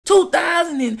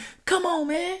2000 and come on,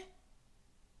 man.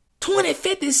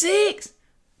 2056.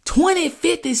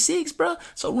 2056, bro.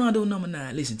 So Rondo number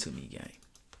 9, listen to me, gang.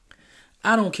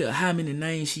 I don't care how many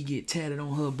names she get tatted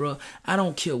on her, bro. I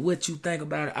don't care what you think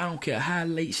about it. I don't care how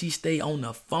late she stay on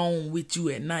the phone with you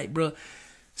at night, bro.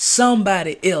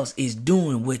 Somebody else is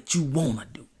doing what you wanna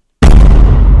do.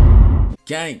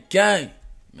 Gang, gang.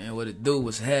 Man, what it do?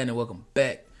 What's happening? Welcome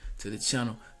back to the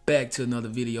channel. Back to another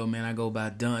video, man. I go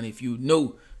by Don. If you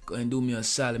new, go ahead and do me a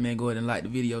solid, man. Go ahead and like the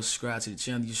video, subscribe to the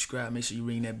channel. You subscribe, make sure you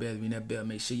ring that bell,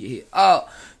 make sure you hit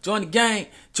join the gang,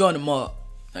 join the mob.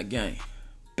 Now, gang,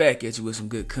 back at you with some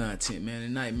good content, man.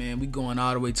 Tonight, man, we going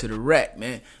all the way to the rack,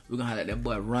 man. We're gonna highlight that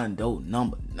boy Rondo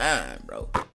number 9, bro.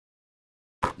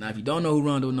 Now, if you don't know who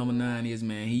Rondo number 9 is,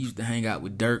 man, he used to hang out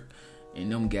with Durk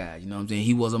and them guys, you know what I'm saying?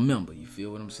 He was a member, you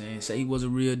feel what I'm saying? Say he was a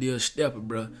real deal stepper,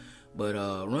 bro. But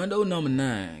Rondo number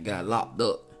 9 got locked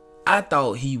up. I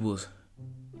thought he was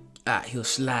out here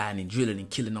sliding and drilling and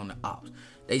killing on the ops.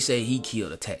 They say he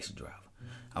killed a taxi driver.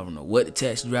 I don't know what the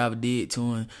taxi driver did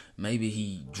to him. Maybe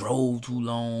he drove too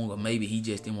long, or maybe he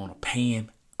just didn't want to pay him.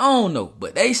 I don't know,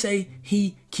 but they say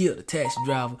he killed the taxi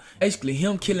driver. Basically,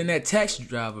 him killing that taxi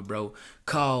driver, bro,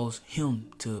 caused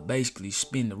him to basically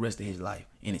spend the rest of his life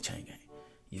in the chain gang.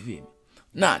 You feel me?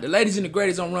 Nah, the ladies and the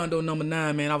greatest on Rondo number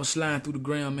 9, man. I was sliding through the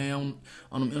ground, man,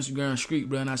 on them Instagram street,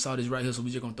 bro, and I saw this right here, so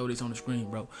we just gonna throw this on the screen,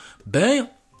 bro. Bam!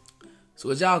 So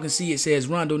as y'all can see, it says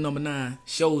Rondo number 9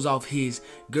 shows off his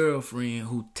girlfriend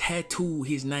who tattooed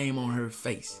his name on her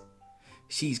face.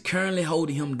 She's currently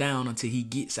holding him down until he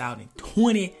gets out in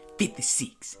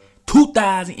 2056.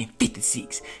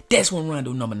 2056. That's when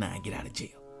Rondo number 9 get out of jail.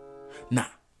 Nah.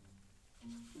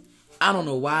 I don't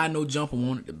know why No Jumper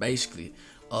wanted to basically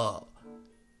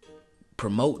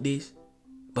promote this,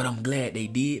 but I'm glad they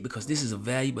did, because this is a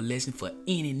valuable lesson for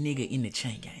any nigga in the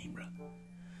chain gang, bro.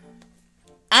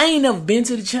 I ain't never been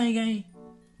to the chain gang,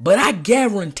 but I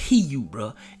guarantee you,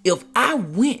 bro, if I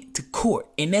went to court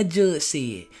and that judge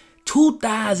said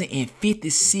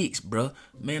 2056, bro,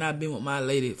 man, I've been with my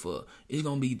lady for, it's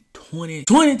gonna be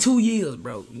 22 years,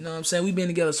 bro. You know what I'm saying? We've been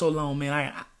together so long,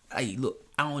 man. I look,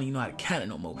 I don't even know how to count it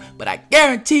no more. But I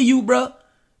guarantee you, bro,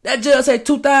 that judge said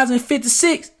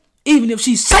 2056. Even if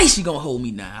she say she gonna hold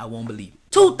me now, I won't believe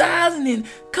it. 2000 and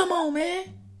come on, man.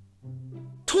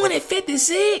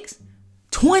 2056.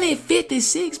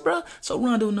 2056, bro. So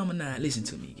Rondo number 9, listen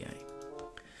to me, gang.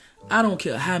 I don't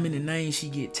care how many names she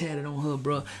get tatted on her,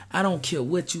 bro. I don't care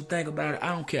what you think about it.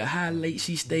 I don't care how late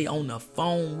she stay on the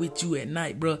phone with you at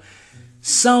night, bro.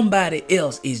 Somebody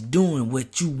else is doing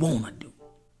what you wanna do.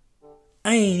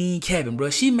 I ain't even capping,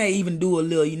 bro. She may even do a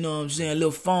little, you know what I'm saying, a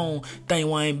little phone thing,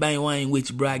 wang, bang, wang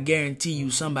with you, bro. I guarantee you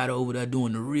somebody over there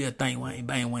doing the real thing, wang,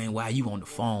 bang, wang, while you on the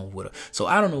phone with her. So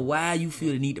I don't know why you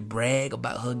feel the need to brag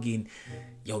about her getting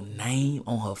your name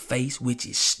on her face, which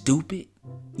is stupid.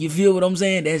 You feel what I'm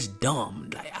saying? That's dumb.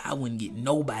 Like, I wouldn't get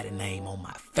nobody's name on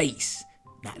my face.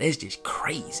 Now, that's just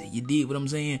crazy. You did what I'm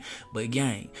saying? But,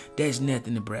 gang, that's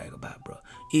nothing to brag about, bro.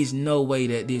 It's no way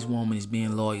that this woman is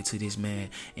being loyal to this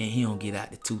man and he don't get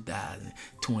out to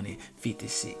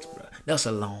 2056, bro. That's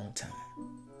a long time.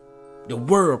 The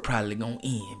world probably gonna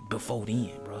end before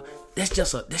then, bro. That's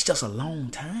just a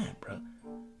long time, bro.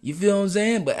 You feel what I'm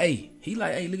saying? But, hey, he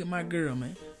like, hey, look at my girl,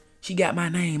 man. She got my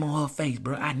name on her face,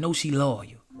 bro. I know she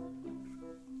loyal.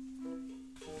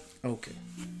 Okay.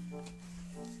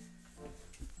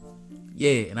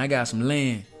 Yeah, and I got some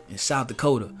land in South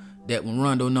Dakota that when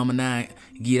Rondo number 9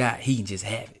 get out, he can just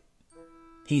have it.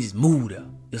 He just moved up.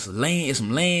 It's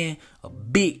some land, a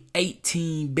big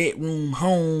 18-bedroom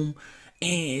home,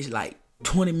 and it's like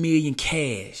 20 million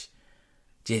cash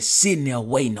just sitting there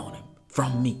waiting on him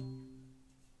from me.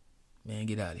 Man,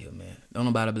 get out of here, man. Don't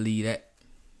nobody believe that.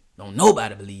 Don't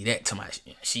nobody believe that. To my,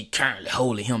 she currently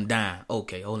holding him down.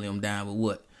 Okay, holding him down with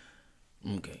what?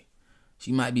 Okay.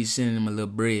 She might be sending him a little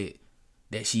bread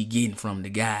that she getting from the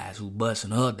guys who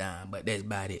busting her down, but that's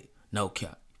about it. No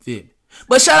cap. Feel me?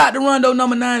 But shout out to Rondo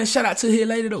number 9 and shout out to her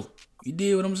later though. You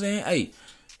did what I'm saying? Hey,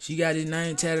 she got his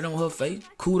name tatted on her face.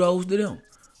 Kudos to them.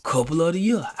 Couple of the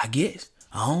year, I guess.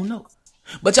 I don't know.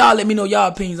 But y'all let me know y'all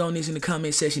opinions on this in the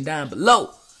comment section down below.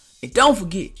 And don't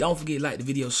forget, like the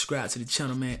video, subscribe to the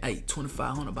channel, man. Hey,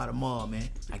 2,500 by tomorrow, man.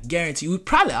 I guarantee you, we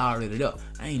probably already up.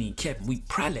 I ain't even capping. We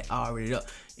probably already up.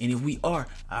 And if we are,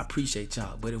 I appreciate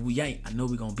y'all. But if we ain't, I know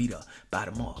we gonna be up by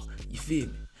tomorrow. You feel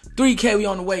me? 3K we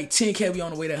on the way, 10K we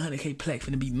on the way, that 100K plaque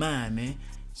finna be mine, man.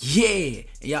 Yeah.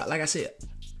 And y'all, like I said,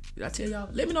 did I tell y'all?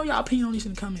 Let me know y'all opinion on this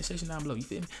in the comment section down below. You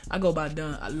feel me? I go by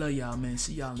done. I love y'all, man.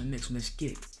 See y'all in the next one. Let's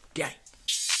get it. Gang.